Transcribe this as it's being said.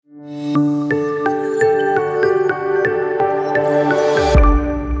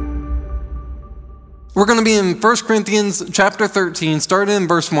going to be in 1 Corinthians chapter 13, starting in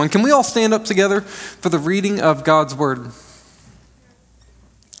verse 1. Can we all stand up together for the reading of God's word?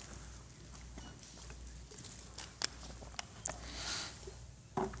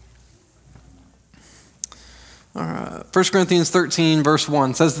 All right. 1 Corinthians 13, verse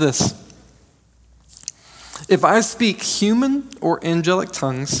 1 says this: If I speak human or angelic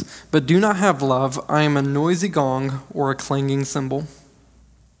tongues, but do not have love, I am a noisy gong or a clanging cymbal.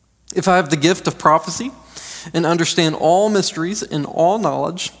 If I have the gift of prophecy and understand all mysteries and all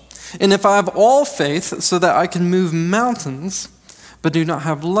knowledge, and if I have all faith so that I can move mountains, but do not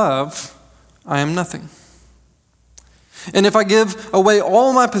have love, I am nothing. And if I give away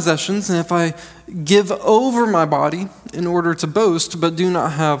all my possessions, and if I give over my body in order to boast, but do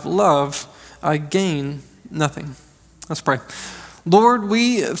not have love, I gain nothing. Let's pray. Lord,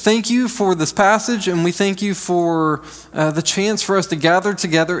 we thank you for this passage, and we thank you for the chance for us to gather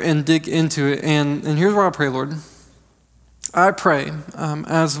together and dig into it. And here's what I pray, Lord. I pray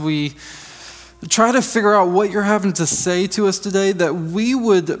as we try to figure out what you're having to say to us today, that we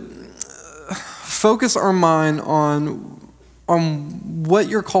would focus our mind on what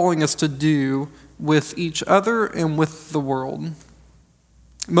you're calling us to do with each other and with the world.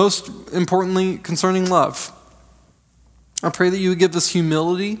 Most importantly, concerning love. I pray that you would give us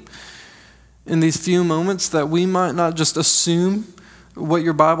humility in these few moments, that we might not just assume what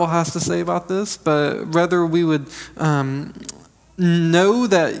your Bible has to say about this, but rather we would know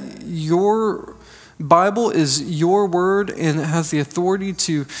that your Bible is your word and it has the authority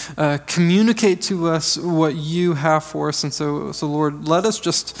to communicate to us what you have for us. And so Lord, let us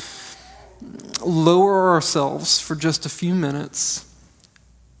just lower ourselves for just a few minutes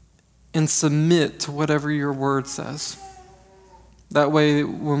and submit to whatever your word says. That way,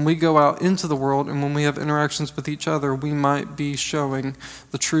 when we go out into the world and when we have interactions with each other, we might be showing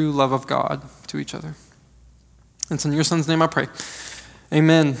the true love of God to each other. And it's in your son's name I pray.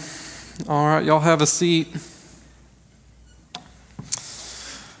 Amen. All right, y'all have a seat.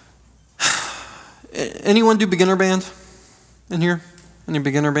 Anyone do beginner band in here? Any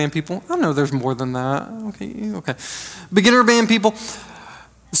beginner band people? I know there's more than that. Okay. Beginner band people.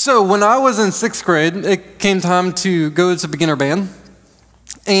 So when I was in sixth grade, it came time to go to beginner band.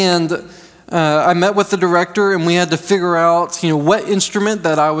 And I met with the director, and we had to figure out, what instrument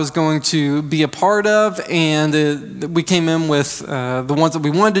that I was going to be a part of. And we came in with the ones that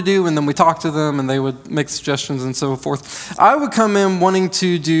we wanted to do, and then we talked to them, and they would make suggestions and so forth. I would come in wanting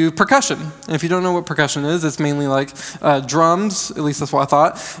to do percussion. And if you don't know what percussion is, it's mainly like drums. At least that's what I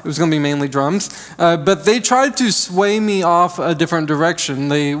thought. It was going to be mainly drums. But they tried to sway me off a different direction.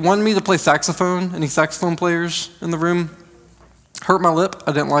 They wanted me to play saxophone. Any saxophone players in the room? Hurt my lip.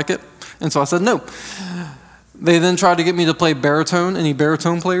 I didn't like it. And so I said no. They then tried to get me to play baritone. Any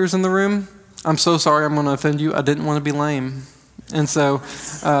baritone players in the room? I'm so sorry, I'm going to offend you. I didn't want to be lame. And so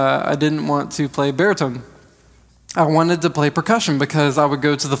I didn't want to play baritone. I wanted to play percussion because I would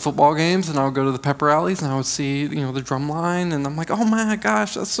go to the football games and I would go to the pep rallies and I would see, the drum line, and I'm like, oh my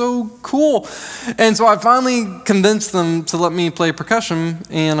gosh, that's so cool. And so I finally convinced them to let me play percussion,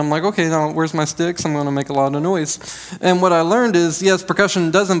 and I'm like, okay, now where's my sticks? I'm going to make a lot of noise. And what I learned is, yes, percussion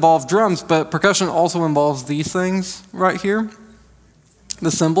does involve drums, but percussion also involves these things right here,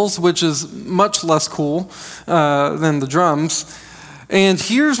 the cymbals, which is much less cool than the drums. And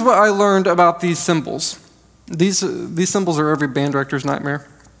here's what I learned about these cymbals. These symbols are every band director's nightmare.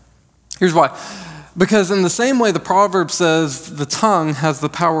 Here's why. Because in the same way the proverb says the tongue has the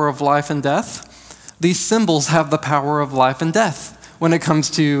power of life and death, these symbols have the power of life and death when it comes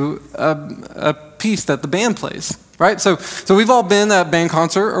to a piece that the band plays, right? So we've all been at a band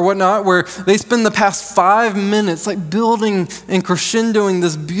concert or whatnot where they spend the past 5 minutes like building and crescendoing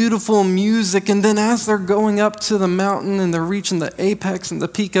this beautiful music, and then as they're going up to the mountain and they're reaching the apex and the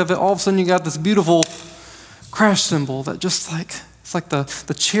peak of it, all of a sudden you got this beautiful crash cymbal that just it's like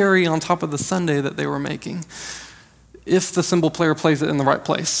the cherry on top of the sundae that they were making, if the cymbal player plays it in the right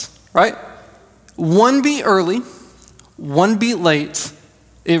place, right? One beat early, one beat late,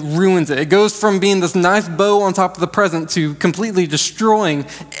 it ruins it. It goes from being this nice bow on top of the present to completely destroying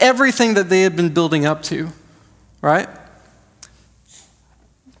everything that they had been building up to, right?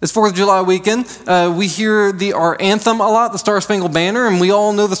 It's 4th of July weekend. We hear our anthem a lot, the Star Spangled Banner, and we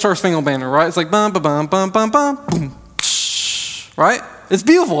all know the Star Spangled Banner, right? It's like bum, bum, bum, bum, bum, bum, boom, right? It's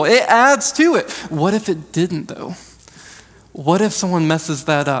beautiful. It adds to it. What if it didn't, though? What if someone messes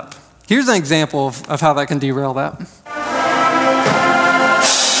that up? Here's an example of how that can derail that.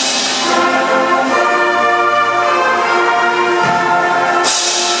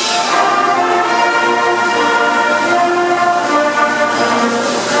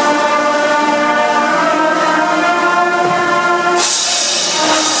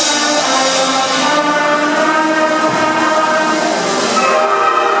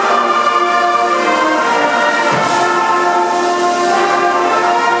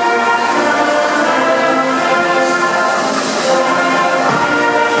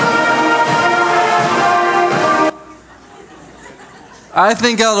 I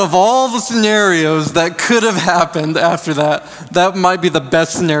think out of all the scenarios that could have happened after that, that might be the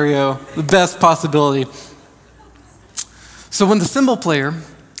best scenario, the best possibility. So when the cymbal player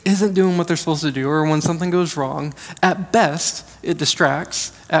isn't doing what they're supposed to do, or when something goes wrong, at best, it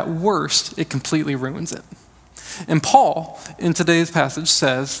distracts. At worst, it completely ruins it. And Paul, in today's passage,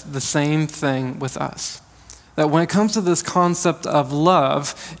 says the same thing with us. That when it comes to this concept of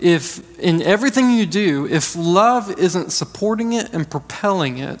love, if in everything you do, if love isn't supporting it and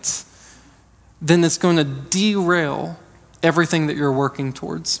propelling it, then it's going to derail everything that you're working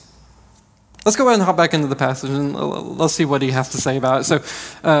towards. Let's go ahead and hop back into the passage and let's see what he has to say about it. So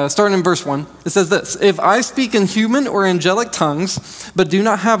starting in verse 1, it says this: "If I speak in human or angelic tongues, but do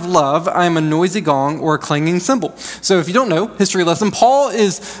not have love, I am a noisy gong or a clanging cymbal." So if you don't know, history lesson, Paul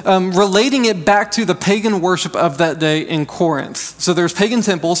is relating it back to the pagan worship of that day in Corinth. So there's pagan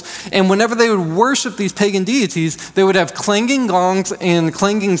temples, and whenever they would worship these pagan deities, they would have clanging gongs and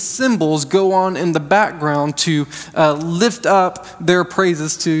clanging cymbals go on in the background to lift up their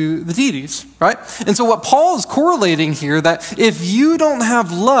praises to the deities. Right? And so what Paul is correlating here, that if you don't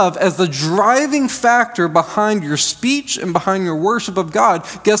have love as the driving factor behind your speech and behind your worship of God,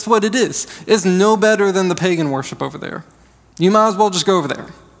 guess what it is? It's no better than the pagan worship over there. You might as well just go over there.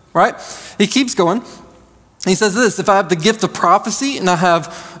 Right? He keeps going. He says this: "If I have the gift of prophecy and I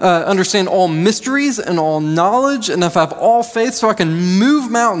have understand all mysteries and all knowledge, and if I have all faith so I can move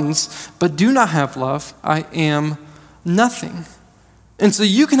mountains, but do not have love, I am nothing." And so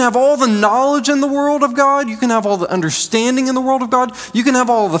you can have all the knowledge in the world of God, you can have all the understanding in the world of God, you can have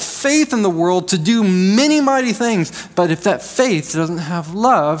all the faith in the world to do many mighty things, but if that faith doesn't have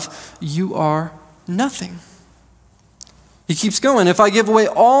love, you are nothing. He keeps going. "If I give away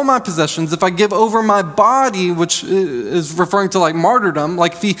all my possessions, if I give over my body," which is referring to like martyrdom,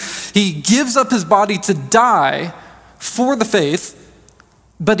 like if he gives up his body to die for the faith,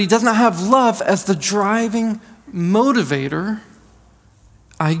 but he does not have love as the driving motivator,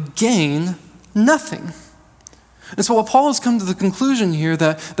 I gain nothing. And so what Paul has come to the conclusion here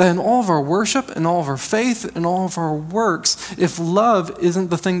that in all of our worship and all of our faith and all of our works, if love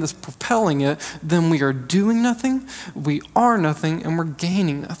isn't the thing that's propelling it, then we are doing nothing, we are nothing, and we're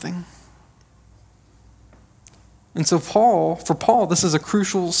gaining nothing. And so for Paul, this is a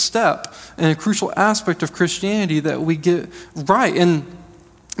crucial step and a crucial aspect of Christianity that we get right, and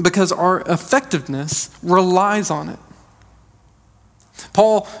because our effectiveness relies on it.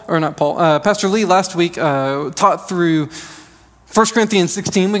 Pastor Lee last week taught through 1 Corinthians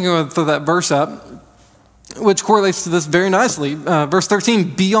 16. We can go through that verse up, which correlates to this very nicely. Verse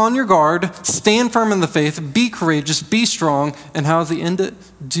 13, "Be on your guard, stand firm in the faith, be courageous, be strong." And how does he end it?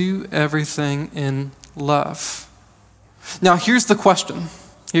 "Do everything in love." Now here's the question.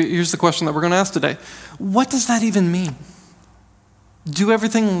 Here's the question that we're going to ask today. What does that even mean? Do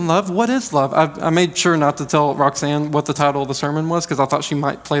everything in love? What is love? I made sure not to tell Roxanne what the title of the sermon was because I thought she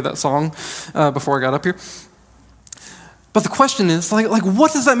might play that song before I got up here. But the question is, like,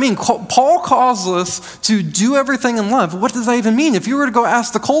 what does that mean? Paul calls us to do everything in love. What does that even mean? If you were to go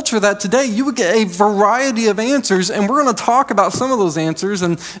ask the culture that today, you would get a variety of answers, and we're going to talk about some of those answers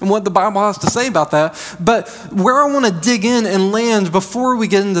and what the Bible has to say about that. But where I want to dig in and land before we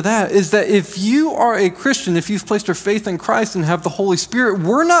get into that is that if you are a Christian, if you've placed your faith in Christ and have the Holy Spirit,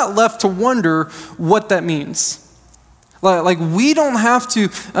 we're not left to wonder what that means. Like we don't have to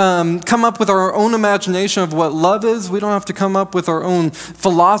come up with our own imagination of what love is. We don't have to come up with our own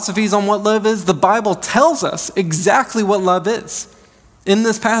philosophies on what love is. The Bible tells us exactly what love is in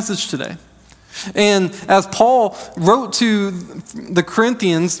this passage today. And as Paul wrote to the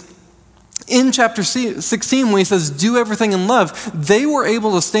Corinthians in chapter 16, when he says, "Do everything in love," they were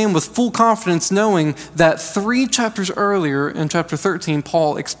able to stand with full confidence knowing that 3 chapters earlier in chapter 13,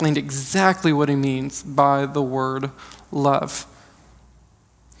 Paul explained exactly what he means by the word love.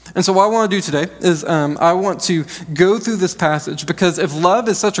 And so what I want to do today is I want to go through this passage because if love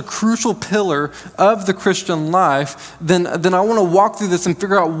is such a crucial pillar of the Christian life, then I want to walk through this and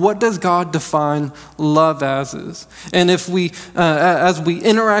figure out what does God define love as is. And if we, as we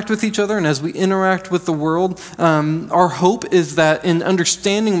interact with each other and as we interact with the world, our hope is that in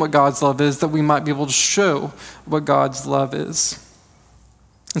understanding what God's love is, that we might be able to show what God's love is.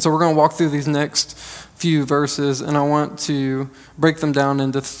 And so we're going to walk through these next few verses, and I want to break them down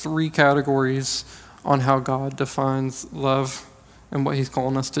into 3 categories on how God defines love and what he's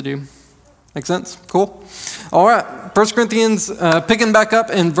calling us to do. Make sense? Cool? All right. 1 Corinthians, picking back up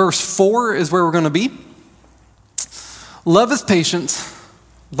in verse 4 is where we're going to be. Love is patient.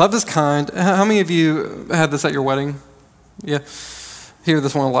 Love is kind. How many of you had this at your wedding? Yeah. Hear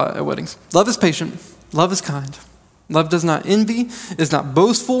this one a lot at weddings. Love is patient. Love is kind. Love does not envy, is not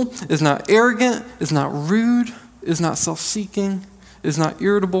boastful, is not arrogant, is not rude, is not self-seeking, is not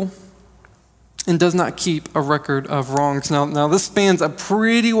irritable, and does not keep a record of wrongs. Now this spans a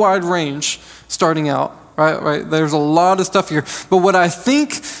pretty wide range starting out, right? There's a lot of stuff here. But what I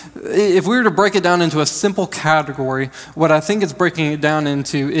think, if we were to break it down into a simple category, what I think it's breaking it down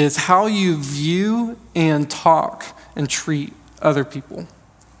into is how you view and talk and treat other people.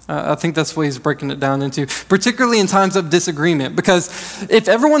 I think that's what he's breaking it down into, particularly in times of disagreement. Because if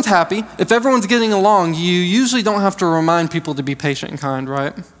everyone's happy, if everyone's getting along, you usually don't have to remind people to be patient and kind,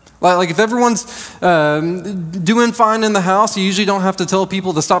 right? Like if everyone's doing fine in the house, you usually don't have to tell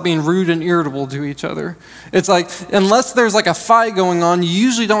people to stop being rude and irritable to each other. It's like, unless there's like a fight going on, you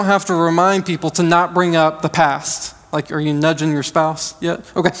usually don't have to remind people to not bring up the past. Like, are you nudging your spouse yet?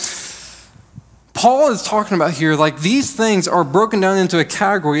 Okay. Paul is talking about here, like these things are broken down into a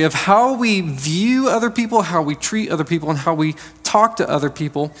category of how we view other people, how we treat other people, and how we talk to other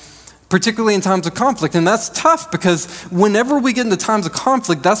people, particularly in times of conflict. And that's tough because whenever we get into times of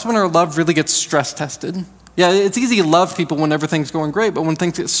conflict, that's when our love really gets stress tested. Yeah, it's easy to love people when everything's going great, but when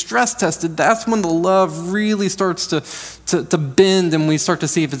things get stress tested, that's when the love really starts to bend and we start to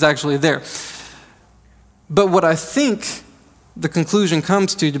see if it's actually there. But what I think the conclusion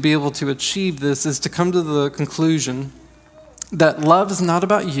comes to be able to achieve this is to come to the conclusion that love is not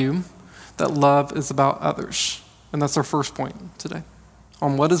about you, that love is about others. And that's our first point today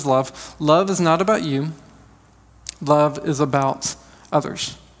on what is love. Love is not about you, love is about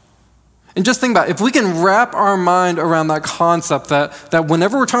others. And just think about it, if we can wrap our mind around that concept that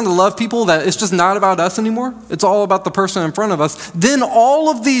whenever we're trying to love people, that it's just not about us anymore, it's all about the person in front of us, then all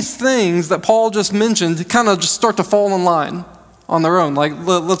of these things that Paul just mentioned kind of just start to fall in line on their own. Like,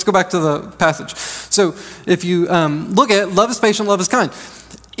 let's go back to the passage. So if you look at it, love is patient, love is kind.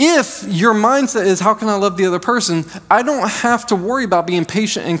 If your mindset is, how can I love the other person? I don't have to worry about being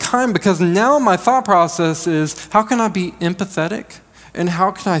patient and kind because now my thought process is, how can I be empathetic? And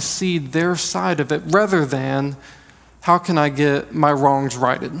how can I see their side of it rather than how can I get my wrongs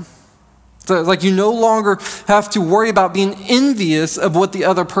righted? So like you no longer have to worry about being envious of what the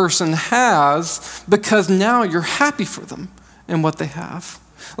other person has because now you're happy for them and what they have.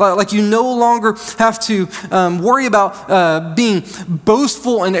 Like you no longer have to worry about being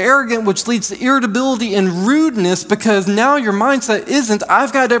boastful and arrogant, which leads to irritability and rudeness because now your mindset isn't,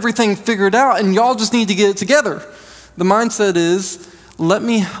 I've got everything figured out and y'all just need to get it together. The mindset is, let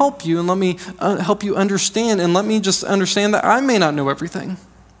me help you and let me help you understand and let me just understand that I may not know everything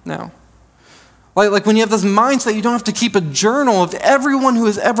now. Like when you have this mindset, you don't have to keep a journal of everyone who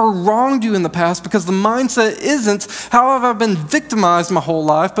has ever wronged you in the past because the mindset isn't, how have I been victimized my whole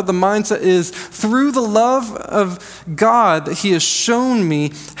life, but the mindset is, through the love of God that he has shown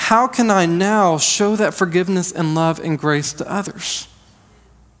me, how can I now show that forgiveness and love and grace to others?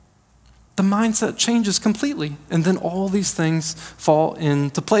 The mindset changes completely, and then all these things fall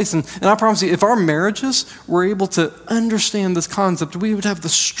into place. And I promise you, if our marriages were able to understand this concept, we would have the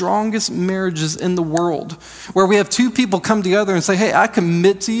strongest marriages in the world, where we have two people come together and say, hey, I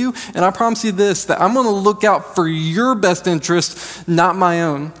commit to you, and I promise you this, that I'm going to look out for your best interest, not my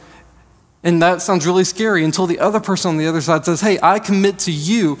own. And that sounds really scary until the other person on the other side says, hey, I commit to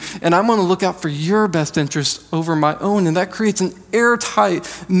you, and I'm going to look out for your best interest over my own. And that creates an airtight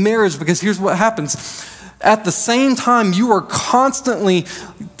marriage because here's what happens. At the same time, you are constantly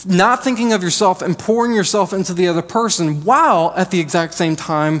not thinking of yourself and pouring yourself into the other person, while at the exact same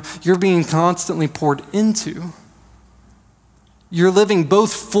time, you're being constantly poured into. You're living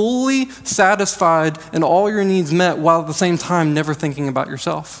both fully satisfied and all your needs met, while at the same time never thinking about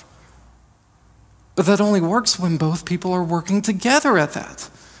yourself. But that only works when both people are working together at that,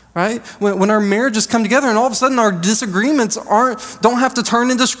 right? When our marriages come together and all of a sudden our disagreements don't have to turn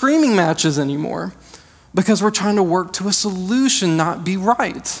into screaming matches anymore because we're trying to work to a solution, not be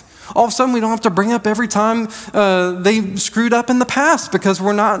right. All of a sudden we don't have to bring up every time they screwed up in the past because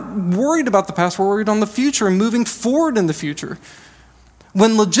we're not worried about the past, we're worried on the future and moving forward in the future.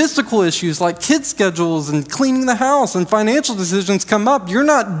 When logistical issues like kid schedules and cleaning the house and financial decisions come up, you're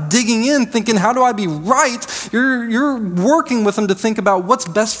not digging in thinking, how do I be right? You're working with them to think about what's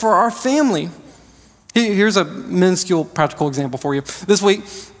best for our family. Here's a minuscule practical example for you. This week,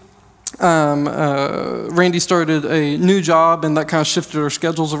 Randy started a new job, and that kind of shifted our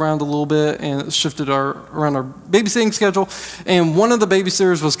schedules around a little bit, and it shifted around our babysitting schedule. And one of the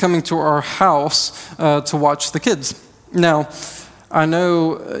babysitters was coming to our house to watch the kids. Now, I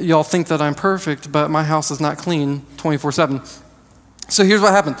know y'all think that I'm perfect, but my house is not clean 24/7. So here's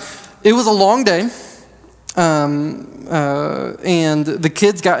what happened. It was a long day, and the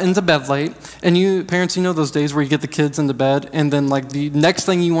kids got into bed late. And you parents, you know those days where you get the kids into bed, and then like the next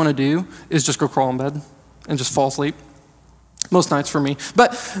thing you want to do is just go crawl in bed and just fall asleep. Most nights for me.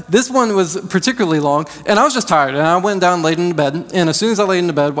 But this one was particularly long, and I was just tired, and I went down, laid into bed, and as soon as I laid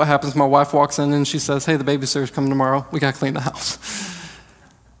into bed, what happens? My wife walks in, and she says, "Hey, the babysitter's coming tomorrow. We got to clean the house."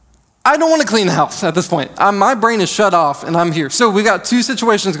 I don't want to clean the house at this point. My brain is shut off, and I'm here. So we got two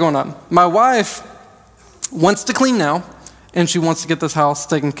situations going on. My wife wants to clean now, and she wants to get this house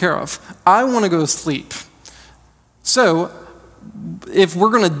taken care of. I want to go to sleep. So if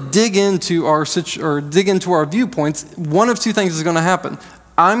we're going to dig into our viewpoints, one of two things is going to happen.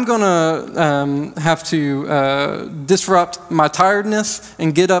 I'm going to have to disrupt my tiredness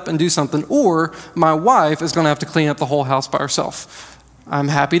and get up and do something, or my wife is going to have to clean up the whole house by herself. I'm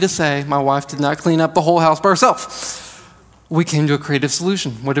happy to say my wife did not clean up the whole house by herself. We came to a creative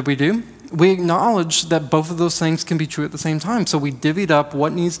solution. What did we do? We acknowledged that both of those things can be true at the same time. So we divvied up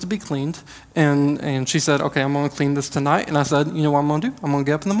what needs to be cleaned. And she said, "Okay, I'm going to clean this tonight." And I said, "You know what I'm going to do? I'm going to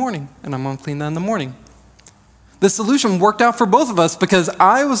get up in the morning, and I'm going to clean that in the morning." The solution worked out for both of us because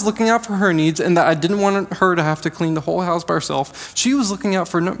I was looking out for her needs and that I didn't want her to have to clean the whole house by herself. She was looking out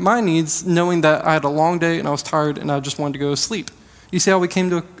for my needs, knowing that I had a long day and I was tired and I just wanted to go to sleep. You see how we came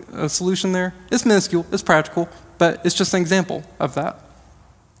to a solution there? It's minuscule, it's practical, but it's just an example of that.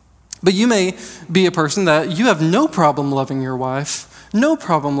 But you may be a person that you have no problem loving your wife, no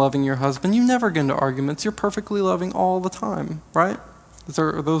problem loving your husband. You never get into arguments. You're perfectly loving all the time, right?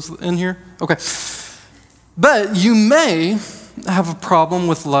 Are those in here? Okay. But you may have a problem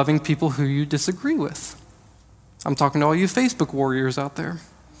with loving people who you disagree with. I'm talking to all you Facebook warriors out there.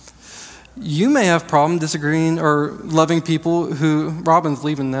 You may have a problem disagreeing or loving people who, Robin's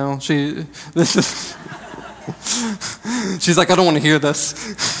leaving now. She's like, "I don't want to hear this."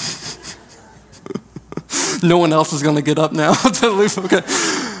 No one else is going to get up now to leave. Okay.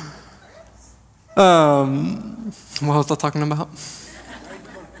 What was I talking about?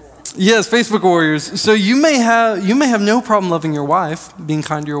 Yes, Facebook warriors. So you may have no problem loving your wife, being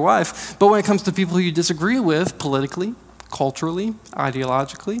kind to your wife, but when it comes to people who you disagree with politically, culturally,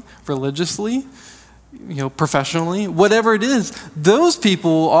 ideologically, religiously, professionally, whatever it is, those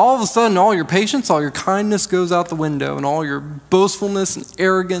people, all of a sudden, all your patience, all your kindness goes out the window, and all your boastfulness and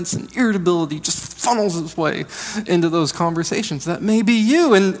arrogance and irritability just funnels its way into those conversations. That may be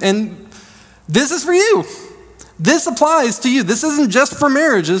you, and this is for you. This applies to you. This isn't just for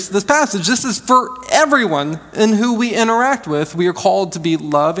marriages, this passage. This is for everyone in who we interact with. We are called to be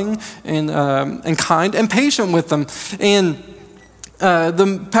loving and kind and patient with them. And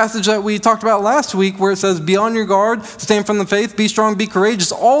the passage that we talked about last week where it says, "Be on your guard, stand firm in the faith, be strong, be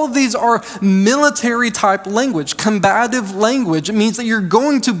courageous." All of these are military type language, combative language. It means that you're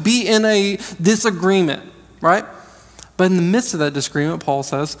going to be in a disagreement, right? But in the midst of that disagreement, Paul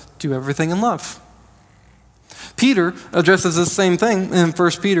says, do everything in love. Peter addresses the same thing in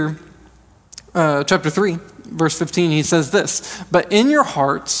 1 Peter chapter 3, verse 15. He says this, "But in your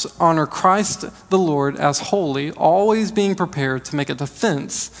hearts honor Christ the Lord as holy, always being prepared to make a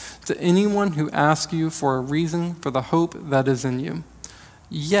defense to anyone who asks you for a reason for the hope that is in you.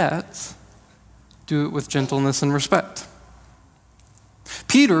 Yet do it with gentleness and respect."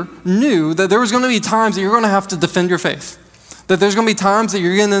 Peter knew that there was going to be times that you're going to have to defend your faith. That there's going to be times that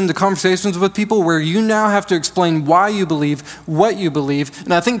you're getting into conversations with people where you now have to explain why you believe, what you believe.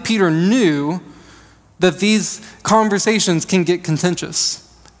 And I think Peter knew that these conversations can get contentious.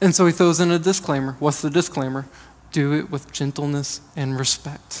 And so he throws in a disclaimer. What's the disclaimer? Do it with gentleness and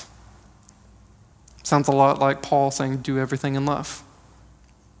respect. Sounds a lot like Paul saying, do everything in love.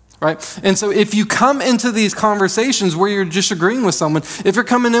 Right? And so if you come into these conversations where you're disagreeing with someone, if you're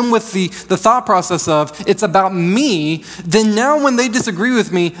coming in with the thought process of, it's about me, then now when they disagree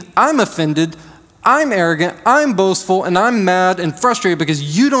with me, I'm offended, I'm arrogant, I'm boastful, and I'm mad and frustrated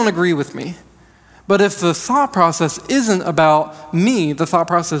because you don't agree with me. But if the thought process isn't about me, the thought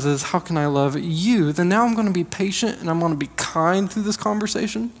process is, how can I love you? Then now I'm going to be patient and I'm going to be kind through this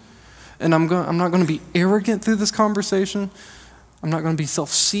conversation. And I'm not going to be arrogant through this conversation. I'm not going to be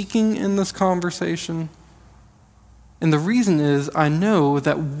self-seeking in this conversation. And the reason is I know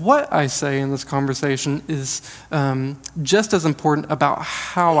that what I say in this conversation is just as important about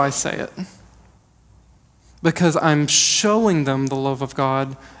how I say it. Because I'm showing them the love of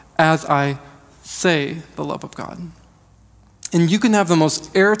God as I say the love of God. And you can have the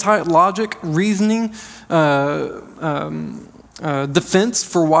most airtight logic, reasoning, defense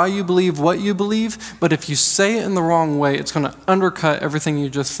for why you believe what you believe, but if you say it in the wrong way, it's going to undercut everything you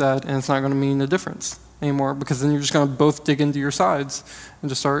just said, and it's not going to mean a difference anymore, because then you're just going to both dig into your sides and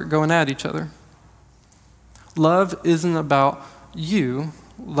just start going at each other. Love isn't about you.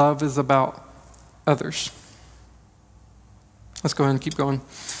 Love is about others. Let's go ahead and keep going.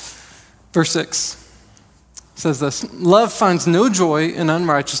 Verse 6 says this, love finds no joy in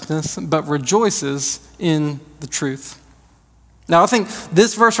unrighteousness, but rejoices in the truth. Now, I think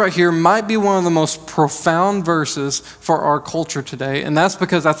this verse right here might be one of the most profound verses for our culture today, and that's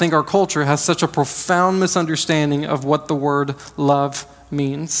because I think our culture has such a profound misunderstanding of what the word love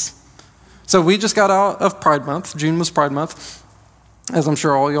means. So we just got out of Pride Month. June was Pride Month, as I'm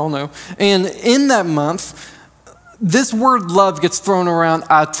sure all y'all know. And in that month, this word love gets thrown around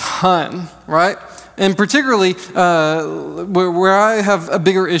a ton, right? And particularly, where I have a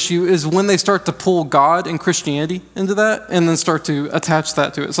bigger issue is when they start to pull God and Christianity into that and then start to attach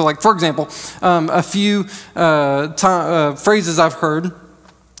that to it. So like, for example, a few phrases I've heard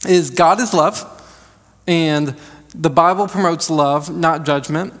is God is love, and the Bible promotes love, not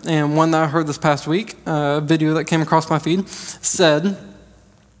judgment. And one that I heard this past week, a video that came across my feed, said,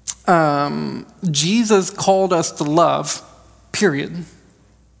 Jesus called us to love, period.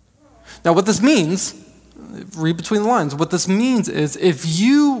 Now, what this means, read between the lines, what this means is if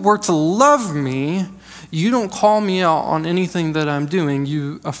you were to love me, you don't call me out on anything that I'm doing.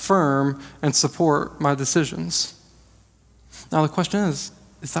 You affirm and support my decisions. Now, the question is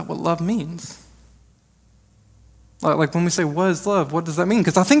that what love means? Like when we say, what is love? What does that mean?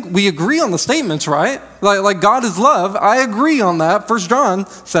 Because I think we agree on the statements, right? Like God is love. I agree on that. 1 John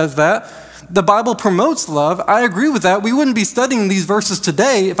says that. The Bible promotes love. I agree with that. We wouldn't be studying these verses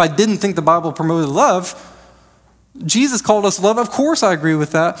today if I didn't think the Bible promoted love. Jesus called us love. Of course I agree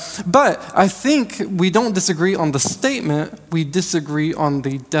with that. But I think we don't disagree on the statement. We disagree on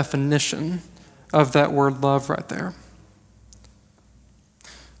the definition of that word love right there.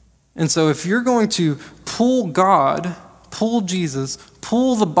 And so if you're going to pull God, pull Jesus,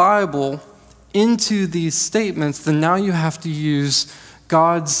 pull the Bible into these statements, then now you have to use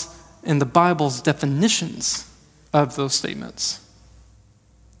God's and the Bible's definitions of those statements.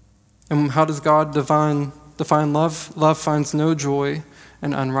 And how does God define love? Love finds no joy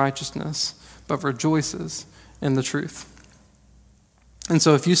in unrighteousness, but rejoices in the truth. And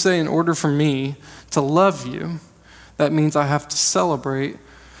so if you say, in order for me to love you, that means I have to celebrate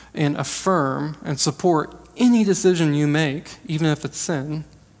and affirm and support any decision you make, even if it's sin,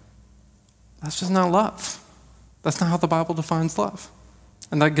 that's just not love. That's not how the Bible defines love.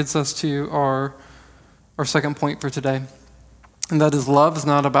 And that gets us to our second point for today. And that is, love is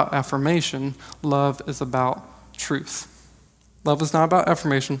not about affirmation. Love is about truth. Love is not about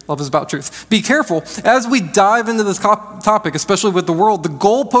affirmation. Love is about truth. Be careful. As we dive into this topic, especially with the world, the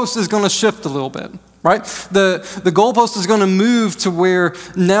goalpost is going to shift a little bit, right? The goalpost is going to move to where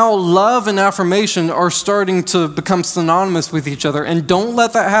now love and affirmation are starting to become synonymous with each other. And don't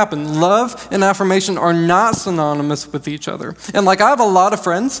let that happen. Love and affirmation are not synonymous with each other. And like I have a lot of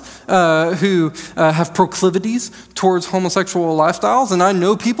friends who have proclivities towards homosexual lifestyles. And I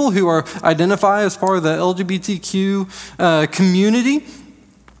know people who identify as part of the LGBTQ community.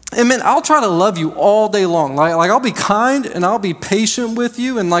 And man, I'll try to love you all day long. Like I'll be kind and I'll be patient with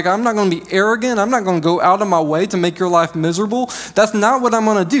you, and like I'm not going to be arrogant. I'm not going to go out of my way to make your life miserable. That's not what I'm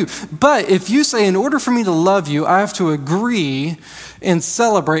going to do. But if you say, in order for me to love you, I have to agree and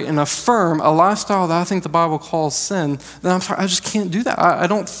celebrate and affirm a lifestyle that I think the Bible calls sin, then I'm sorry, I just can't do that. I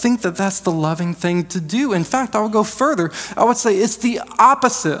don't think that that's the loving thing to do. In fact, I would go further. I would say it's the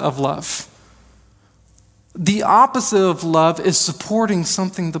opposite of love. The opposite of love is supporting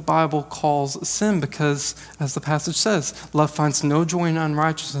something the Bible calls sin, because, as the passage says, love finds no joy in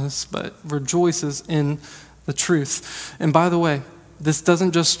unrighteousness, but rejoices in the truth. And by the way, this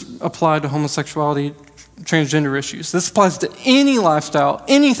doesn't just apply to homosexuality, transgender issues. This applies to any lifestyle,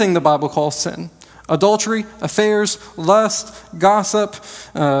 anything the Bible calls sin. Adultery, affairs, lust, gossip,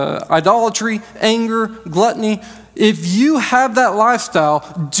 idolatry, anger, gluttony. If you have that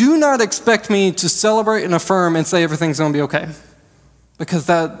lifestyle, do not expect me to celebrate and affirm and say everything's going to be okay. Because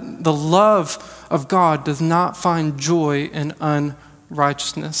the love of God does not find joy in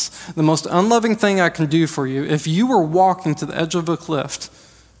unrighteousness. The most unloving thing I can do for you, if you were walking to the edge of a cliff,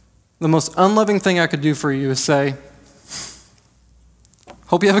 the most unloving thing I could do for you is say,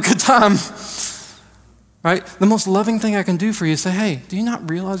 hope you have a good time. Right? The most loving thing I can do for you is say, hey, do you not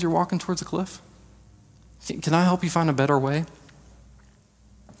realize you're walking towards a cliff? Can I help you find a better way?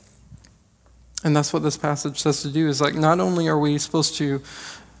 And that's what this passage says to do, is like, not only are we supposed to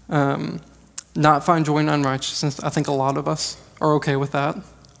not find joy in unrighteousness, I think a lot of us are okay with that.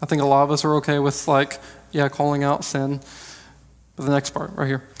 I think a lot of us are okay with calling out sin. But the next part right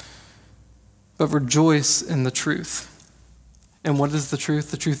here. But rejoice in the truth. And what is the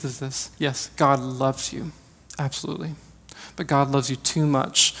truth? The truth is this. Yes, God loves you. Absolutely. But God loves you too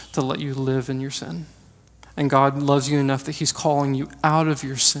much to let you live in your sin. And God loves you enough that he's calling you out of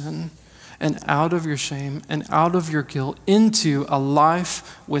your sin and out of your shame and out of your guilt into a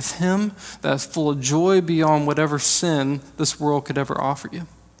life with him that is full of joy beyond whatever sin this world could ever offer you.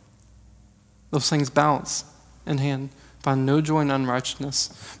 Those things balance in hand. Find no joy in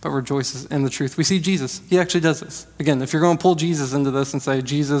unrighteousness, but rejoices in the truth. We see Jesus. He actually does this. Again, if you're going to pull Jesus into this and say,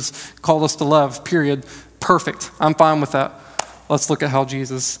 Jesus called us to love, period, perfect. I'm fine with that. Let's look at how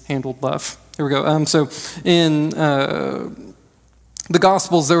Jesus handled love. Here we go. So in the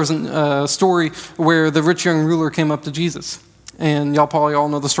Gospels, there was a story where the rich young ruler came up to Jesus. And y'all probably all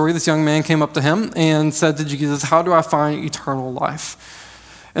know the story. This young man came up to him and said to Jesus, how do I find eternal life?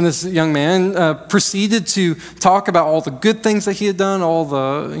 And this young man proceeded to talk about all the good things that he had done, all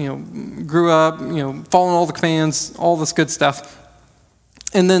the, grew up, following all the commands, all this good stuff.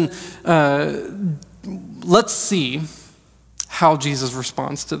 And then let's see how Jesus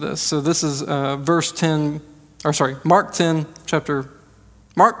responds to this. So this is Mark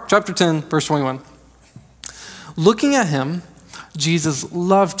chapter 10, verse 21. Looking at him, Jesus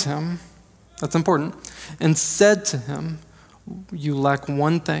loved him, that's important, and said to him, you lack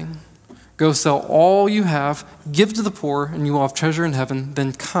one thing. Go sell all you have, give to the poor, and you will have treasure in heaven.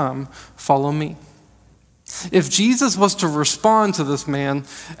 Then come, follow me. If Jesus was to respond to this man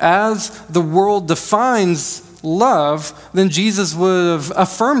as the world defines love, then Jesus would have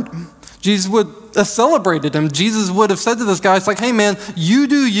affirmed him. Jesus would have celebrated him. Jesus would have said to this guy, it's like, hey man, you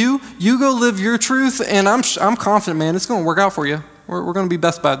do you go live your truth, and I'm confident, man, it's going to work out for you. We're going to be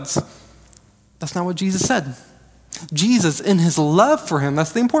best buds. That's not what Jesus said. Jesus, in his love for him,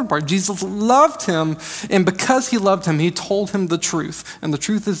 that's the important part. Jesus loved him, and because he loved him, he told him the truth. And the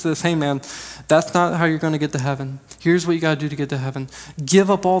truth is this, hey man, that's not how you're going to get to heaven. Here's what you got to do to get to heaven.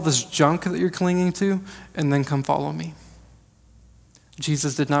 Give up all this junk that you're clinging to, and then come follow me.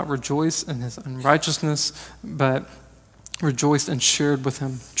 Jesus did not rejoice in his unrighteousness, but rejoiced and shared with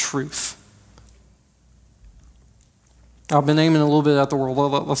him truth. I've been aiming a little bit at the world.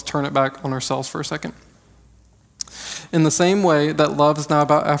 Let's turn it back on ourselves for a second. In the same way that love is not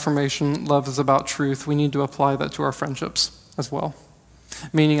about affirmation, love is about truth, we need to apply that to our friendships as well.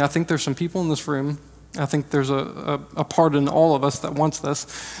 Meaning, I think there's some people in this room, I think there's a part in all of us that wants this,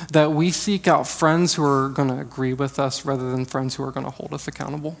 that we seek out friends who are going to agree with us rather than friends who are going to hold us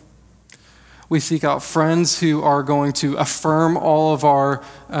accountable. We seek out friends who are going to affirm all of our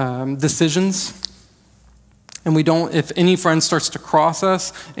decisions. And we don't, if any friend starts to cross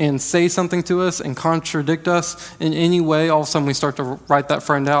us and say something to us and contradict us in any way, all of a sudden we start to write that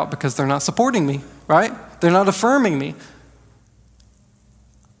friend out because they're not supporting me, right? They're not affirming me.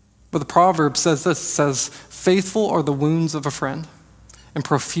 But the proverb says this, it says, faithful are the wounds of a friend, and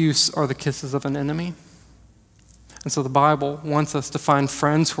profuse are the kisses of an enemy. And so the Bible wants us to find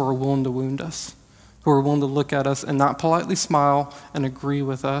friends who are willing to wound us, who are willing to look at us and not politely smile and agree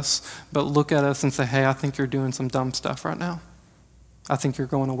with us, but look at us and say, hey, I think you're doing some dumb stuff right now. I think you're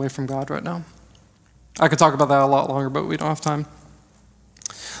going away from God right now. I could talk about that a lot longer, but we don't have time.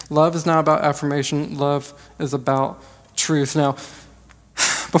 Love is not about affirmation. Love is about truth. Now,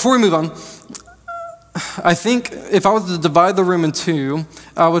 before we move on, I think if I was to divide the room in two,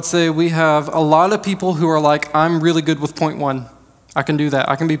 I would say we have a lot of people who are like, I'm really good with point one. I can do that.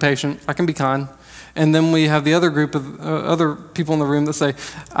 I can be patient. I can be kind. And then we have the other group of other people in the room that say,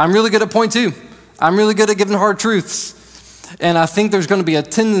 I'm really good at point two. I'm really good at giving hard truths. And I think there's going to be a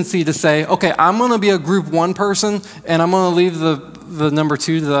tendency to say, okay, I'm going to be a group one person, and I'm going to leave the number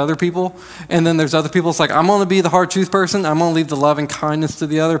two to the other people. And then there's other people, it's like, I'm going to be the hard truth person. I'm going to leave the love and kindness to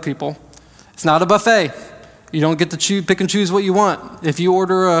the other people. It's not a buffet. You don't get to pick and choose what you want. If you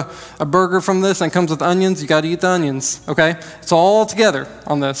order a burger from this and it comes with onions, you got to eat the onions, okay? It's all together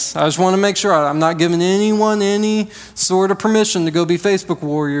on this. I just want to make sure I'm not giving anyone any sort of permission to go be Facebook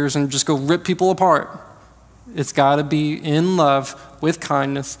warriors and just go rip people apart. It's got to be in love, with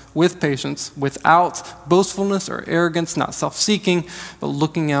kindness, with patience, without boastfulness or arrogance, not self-seeking, but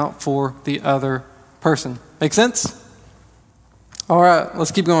looking out for the other person. Make sense? All right,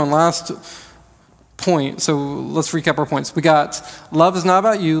 let's keep going. Last point. So let's recap our points. We got love is not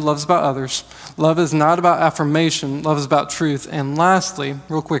about you, love is about others. Love is not about affirmation, love is about truth. And lastly,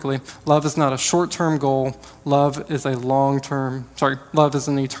 real quickly, love is not a short-term goal, love is love is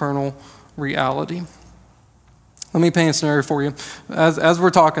an eternal reality. Let me paint a scenario for you. As we're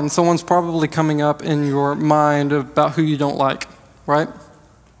talking, someone's probably coming up in your mind about who you don't like, right?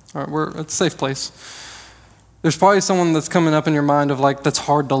 All right, we're at a safe place. There's probably someone that's coming up in your mind of like, that's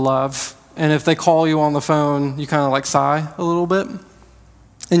hard to love. And if they call you on the phone, you kind of like sigh a little bit.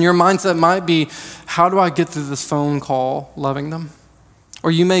 And your mindset might be, how do I get through this phone call loving them?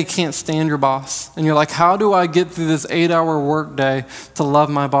 Or you can't stand your boss. And you're like, how do I get through this 8-hour workday to love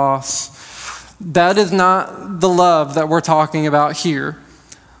my boss? That is not the love that we're talking about here.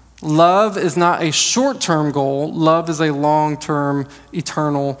 Love is not a short-term goal. Love is a long-term,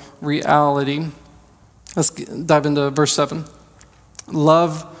 eternal reality. Let's dive into verse 7.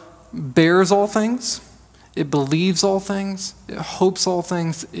 Love bears all things. It believes all things. It hopes all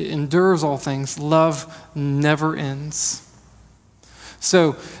things. It endures all things. Love never ends.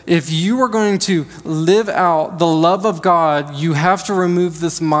 So if you are going to live out the love of God, you have to remove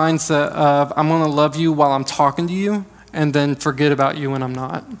this mindset of, I'm going to love you while I'm talking to you and then forget about you when I'm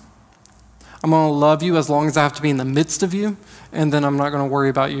not. I'm going to love you as long as I have to be in the midst of you, and then I'm not going to worry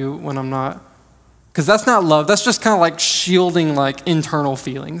about you when I'm not. Because that's not love. That's just kind of like shielding like internal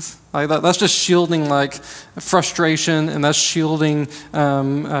feelings. Like that's just shielding like frustration, and that's shielding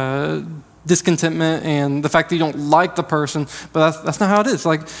discontentment and the fact that you don't like the person. But that's not how it is.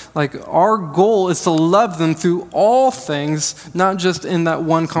 Like our goal is to love them through all things, not just in that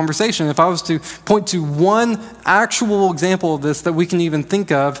one conversation. If I was to point to one actual example of this that we can even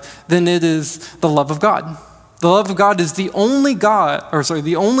think of, then it is the love of God. The love of God is the only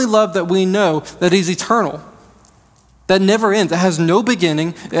love that we know that is eternal, that never ends. It has no beginning,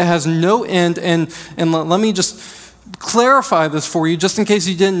 it has no end. And let me just clarify this for you, just in case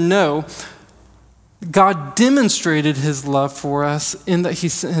you didn't know. God demonstrated his love for us in that he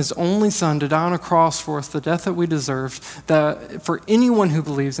sent his only son to die on a cross for us, the death that we deserved, that for anyone who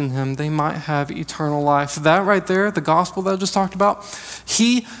believes in him, they might have eternal life. That right there, the gospel that I just talked about,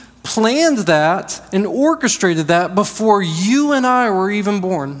 he planned that and orchestrated that before you and I were even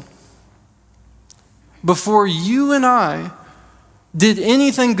born. Before you and I did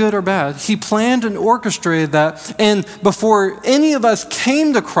anything good or bad, he planned and orchestrated that. And before any of us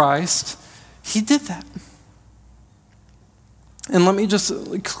came to Christ, he did that. And let me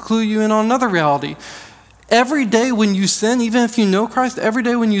just clue you in on another reality. Every day when you sin, even if you know Christ, every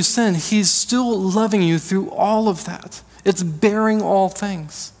day when you sin, he's still loving you through all of that. It's bearing all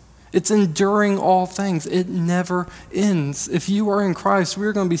things. It's enduring all things. It never ends. If you are in Christ,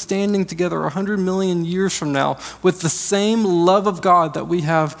 we're going to be standing together 100 million years from now with the same love of God that we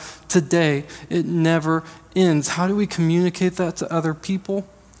have today. It never ends. How do we communicate that to other people?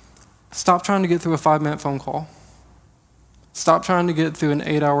 Stop trying to get through a 5-minute phone call. Stop trying to get through an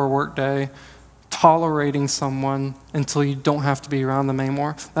 8-hour workday, tolerating someone until you don't have to be around them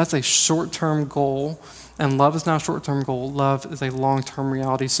anymore. That's a short-term goal. And love is not a short-term goal. Love is a long-term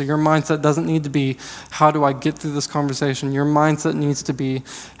reality. So your mindset doesn't need to be, how do I get through this conversation? Your mindset needs to be,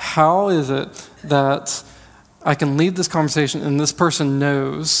 how is it that I can leave this conversation and this person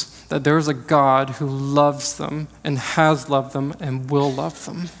knows that there is a God who loves them and has loved them and will love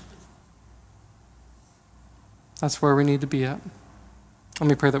them? That's where we need to be at. Let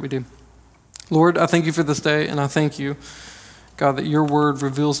me pray that we do. Lord, I thank you for this day, and I thank you, God, that your word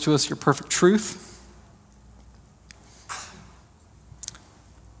reveals to us your perfect truth.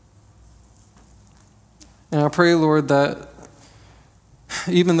 And I pray, Lord, that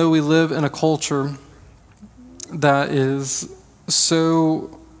even though we live in a culture that is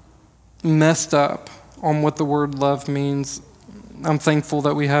so messed up on what the word love means, I'm thankful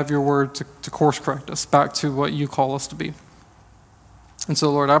that we have your word to course correct us back to what you call us to be. And so,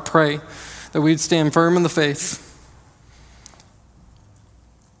 Lord, I pray that we'd stand firm in the faith,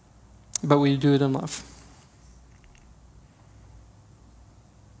 but we do it in love.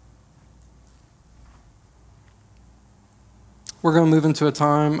 We're going to move into a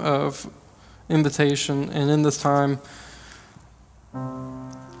time of invitation, and in this time,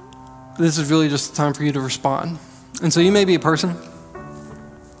 this is really just a time for you to respond. And so you may be a person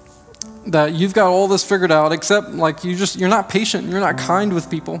that you've got all this figured out, except like you're not patient, you're not kind with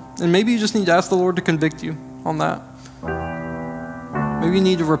people, and maybe you just need to ask the Lord to convict you on that. Maybe you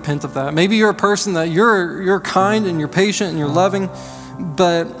need to repent of that. Maybe you're a person that you're kind and you're patient and you're loving,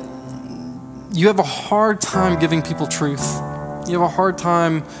 but you have a hard time giving people truth. You have a hard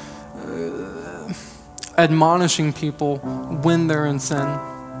time admonishing people when they're in sin.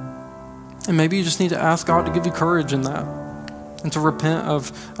 And maybe you just need to ask God to give you courage in that and to repent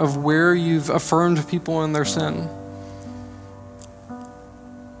of where you've affirmed people in their sin.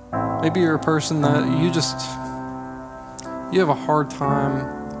 Maybe you're a person that you have a hard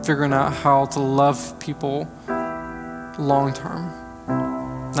time figuring out how to love people long term.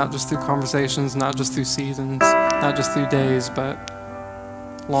 Not just through conversations, not just through seasons, not just through days, but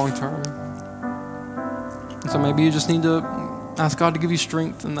long term. And so maybe you just need to ask God to give you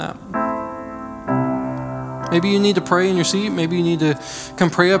strength in that. Maybe you need to pray in your seat. Maybe you need to come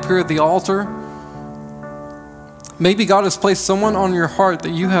pray up here at the altar. Maybe God has placed someone on your heart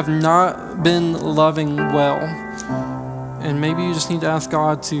that you have not been loving well. And maybe you just need to ask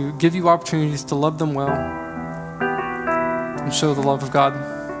God to give you opportunities to love them well and show the love of God.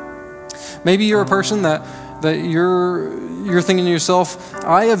 Maybe you're a person that you're thinking to yourself,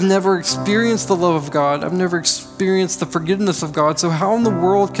 I have never experienced the love of God. I've never experienced the forgiveness of God. So how in the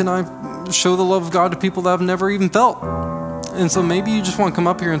world can I show the love of God to people that I've never even felt? And so maybe you just want to come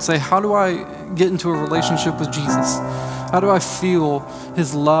up here and say, how do I get into a relationship with Jesus? How do I feel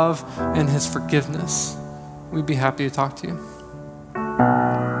his love and his forgiveness? We'd be happy to talk to you.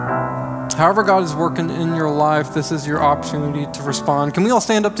 However God is working in your life, this is your opportunity to respond. Can we all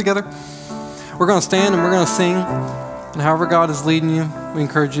stand up together? We're going to stand and we're going to sing. And however God is leading you, we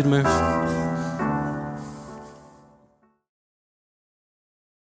encourage you to move.